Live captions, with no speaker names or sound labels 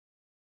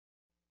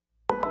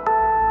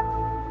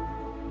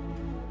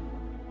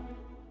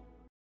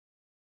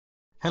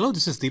Hello,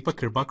 this is Deepak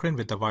Kirubhakaran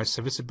with Avaya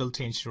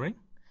Serviceability Engineering.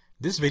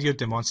 This video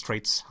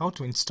demonstrates how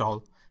to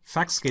install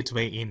Fax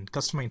Gateway in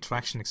Customer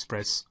Interaction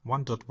Express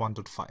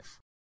 1.1.5.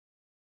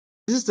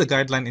 This is the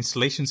guideline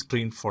installation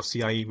screen for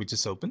CIE which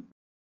is open.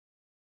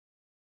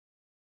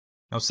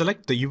 Now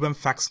select the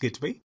Fax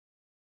Gateway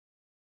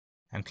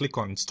and click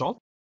on Install.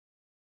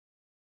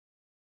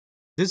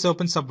 This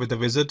opens up with a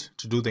wizard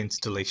to do the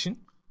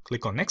installation.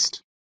 Click on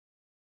Next.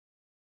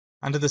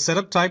 Under the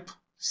setup type,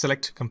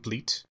 select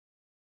Complete.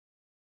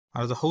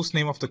 Under the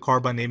hostname of the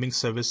car by naming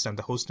service and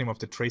the hostname of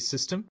the trace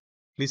system,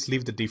 please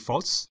leave the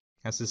defaults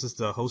as this is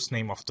the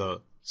hostname of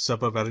the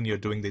server wherein you're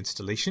doing the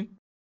installation.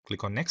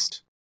 Click on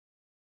Next.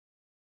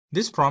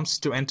 This prompts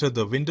to enter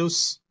the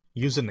Windows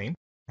username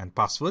and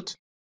password.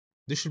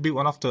 This should be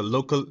one of the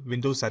local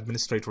Windows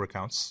administrator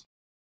accounts.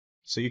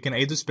 So you can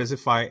either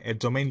specify a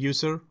domain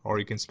user or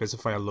you can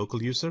specify a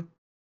local user.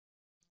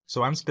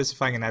 So I'm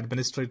specifying an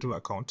administrator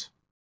account.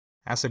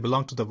 As I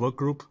belong to the work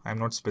group, I'm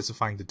not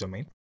specifying the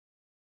domain.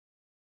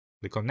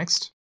 Click on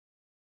Next.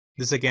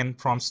 This again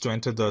prompts to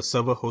enter the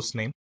server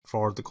hostname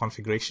for the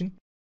configuration.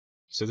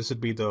 So this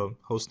would be the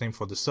hostname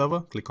for the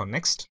server. Click on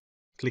Next.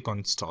 Click on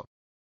Install.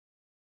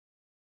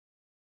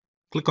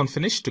 Click on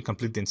Finish to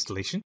complete the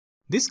installation.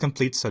 This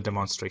completes our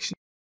demonstration.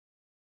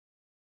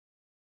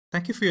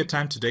 Thank you for your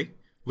time today.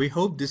 We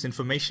hope this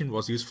information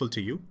was useful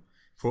to you.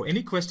 For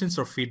any questions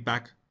or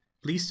feedback,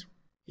 please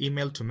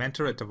email to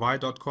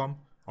mentor@avaya.com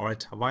or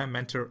at Avaya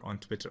Mentor on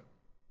Twitter.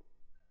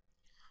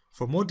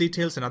 For more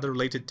details and other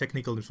related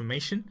technical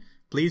information,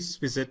 please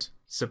visit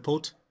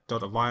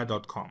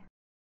support.avaya.com.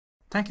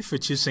 Thank you for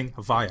choosing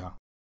Avaya.